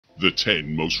The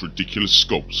 10 most ridiculous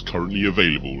sculpts currently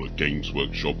available at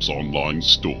Gamesworkshop's online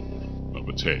store.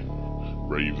 Number 10.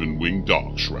 Raven-Wing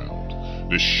Dark Shroud.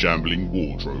 This shambling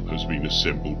wardrobe has been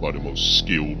assembled by the most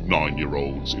skilled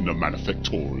 9-year-olds in the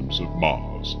manufactoriums of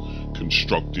Mars.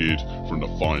 Constructed from the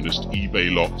finest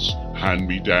eBay lots,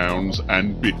 hand-me-downs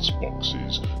and bits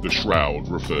boxes, the shroud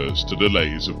refers to the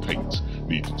layers of paint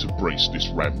needed to brace this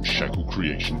ramshackle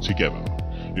creation together.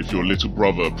 If your little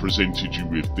brother presented you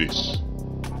with this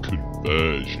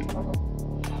conversion,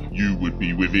 you would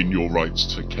be within your rights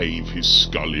to cave his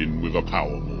skull in with a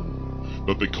power maul.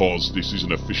 But because this is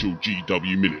an official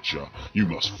GW miniature, you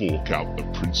must fork out the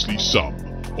princely sum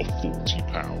of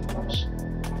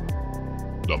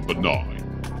 £40. Number 9.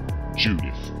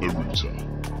 Junith Aruta.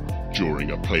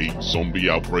 During a plague zombie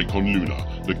outbreak on Luna,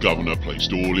 the governor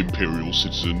placed all Imperial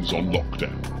citizens on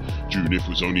lockdown. Junith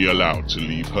was only allowed to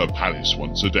leave her palace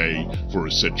once a day for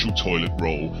essential toilet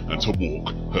roll and to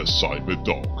walk her cyber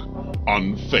dog.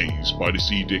 Unfazed by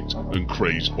this edict and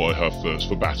crazed by her thirst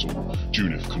for battle,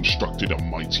 Junith constructed a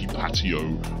mighty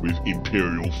patio with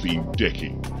Imperial-themed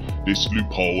decking. This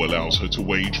loophole allows her to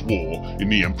wage war in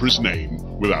the Emperor's name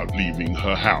without leaving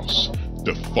her house,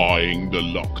 defying the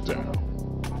lockdown.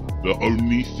 The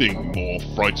only thing more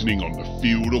frightening on the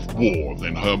field of war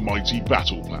than her mighty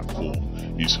battle platform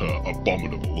is her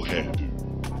abominable hairdo.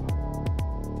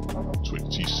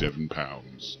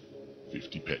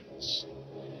 £27.50.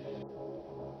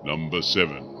 Number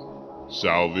 7.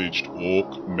 Salvaged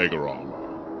Orc Mega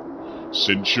Armor.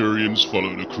 Centurions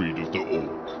follow the creed of the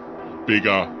Orc.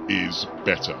 Bigger is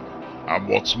better. And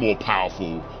what's more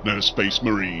powerful than a Space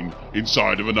Marine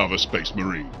inside of another Space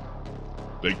Marine?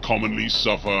 They commonly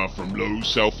suffer from low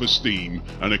self-esteem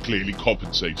and are clearly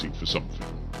compensating for something.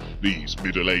 These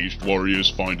middle-aged warriors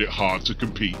find it hard to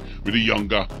compete with the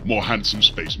younger, more handsome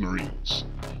Space Marines.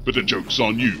 But the joke's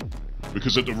on you,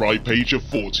 because at the ripe age of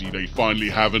 40 they finally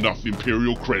have enough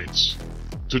Imperial credits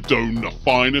to don the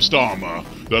finest armour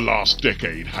the last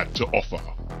decade had to offer.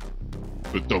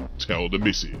 But don't tell the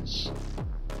missus.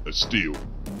 A steal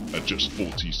at just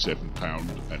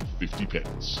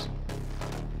 £47.50.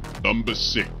 Number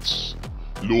 6.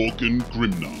 Lorgan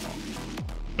Grimnar.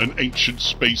 An ancient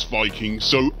space Viking,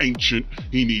 so ancient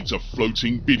he needs a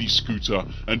floating biddy scooter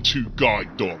and 2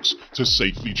 guide dogs to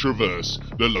safely traverse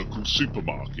the local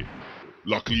supermarket.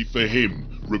 Luckily for him,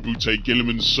 Rabute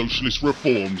Gilliman's socialist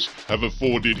reforms have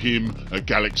afforded him a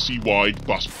galaxy-wide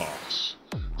bus pass.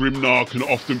 Grimnar can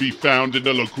often be found in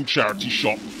the local charity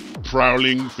shop,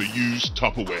 prowling for used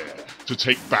Tupperware to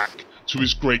take back to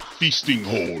his great feasting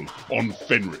hall on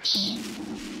Fenris.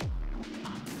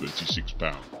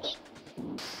 £36.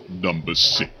 Number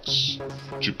 6.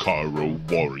 Jakiro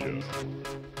Warrior.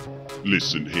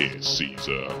 Listen here,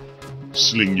 Caesar.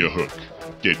 Sling your hook,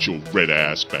 get your red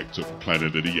ass back to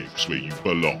Planet of the Apes where you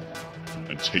belong,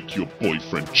 and take your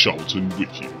boyfriend Charlton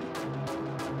with you.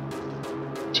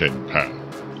 £10.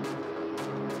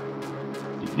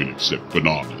 But we'll accept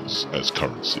bananas as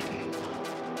currency.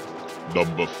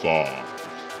 Number 5.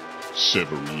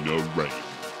 Severina Rain.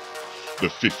 The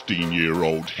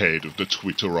 15-year-old head of the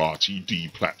Twitterati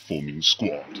deplatforming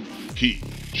squad. He,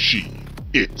 she,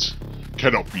 it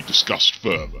cannot be discussed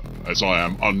further, as I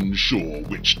am unsure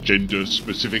which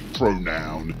gender-specific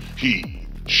pronoun he,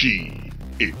 she,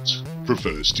 it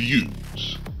prefers to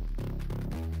use.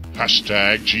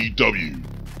 Hashtag GW,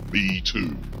 me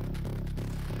too.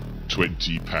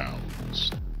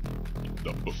 £20.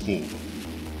 Number 4.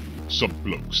 Some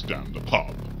blokes down the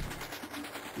pub.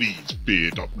 These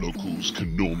beard-up locals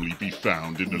can normally be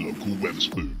found in the local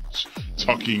Wetherspoons,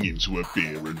 tucking into a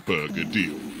beer and burger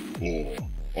deal, or,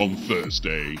 on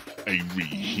Thursday, a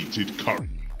reheated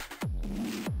curry.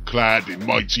 Clad in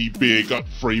mighty beer-gut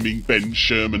framing Ben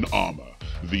Sherman armour,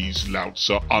 these louts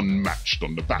are unmatched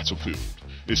on the battlefield,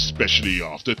 especially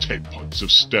after 10 pints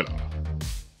of Stella.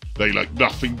 They like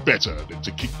nothing better than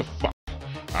to kick the fuck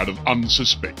out of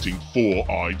unsuspecting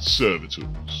four-eyed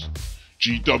servitors.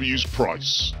 GW's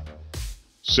price: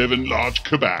 7 large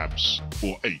kebabs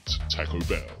or 8 Taco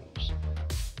Bells.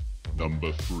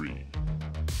 Number 3.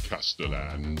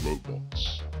 Castellan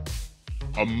Robots.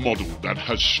 A model that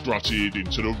has strutted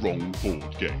into the wrong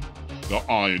board game. The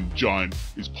Iron Giant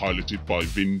is piloted by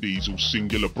Vin Diesel's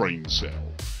singular brain cell.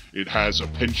 It has a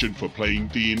penchant for playing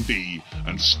D&D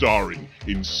and starring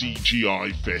in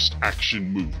CGI-fest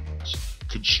action movies.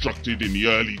 Constructed in the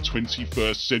early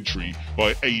 21st century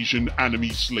by Asian enemy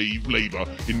slave labour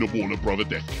in the Warner Brother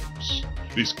death camps.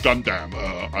 This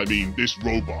this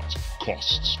robot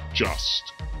costs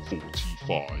just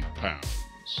 £45.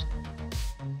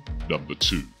 Number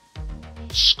 2.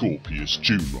 Scorpius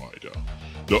Dune Rider.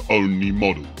 The only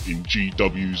model in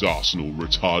GW's arsenal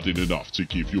retarded enough to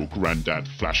give your granddad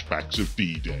flashbacks of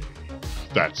D-Day.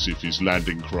 That's if his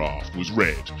landing craft was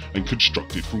red and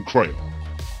constructed from crayon.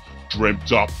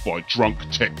 Dreamt up by drunk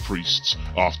tech priests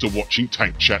after watching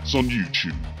tank chats on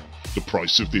YouTube. The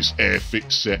price of this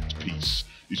Airfix set piece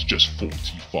is just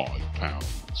 £45.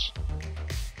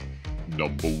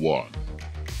 Number 1.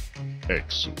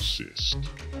 Exorcist.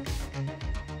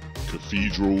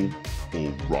 Cathedral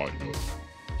or Rhino?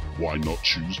 Why not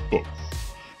choose both?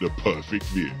 The perfect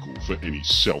vehicle for any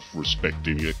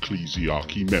self-respecting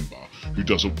ecclesiarchy member who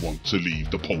doesn't want to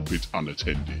leave the pulpit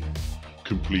unattended.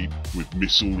 Complete with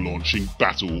missile-launching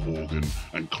battle organ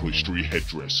and cloistery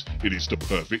headdress, it is the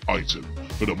perfect item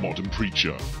for the modern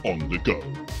preacher on the go.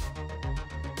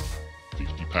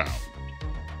 £50.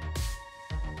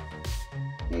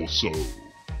 Also,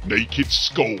 Naked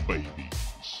Skull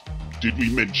Babies. Did we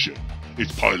mention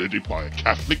it's piloted by a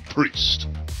Catholic priest?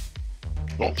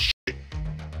 Oh shit.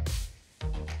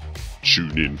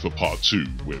 Tune in for part 2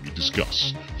 where we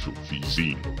discuss filthy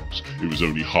xenos. It was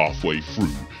only halfway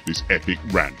through this epic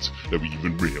rant that we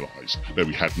even realised that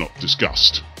we had not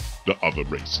discussed the other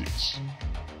races.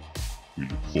 We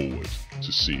look forward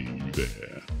to seeing you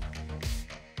there.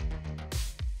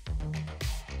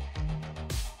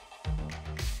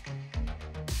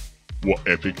 What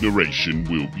epic narration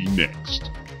will be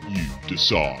next? You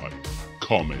decide.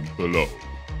 Comment below.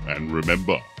 And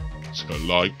remember to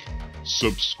like,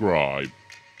 subscribe,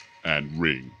 and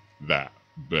ring that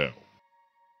bell.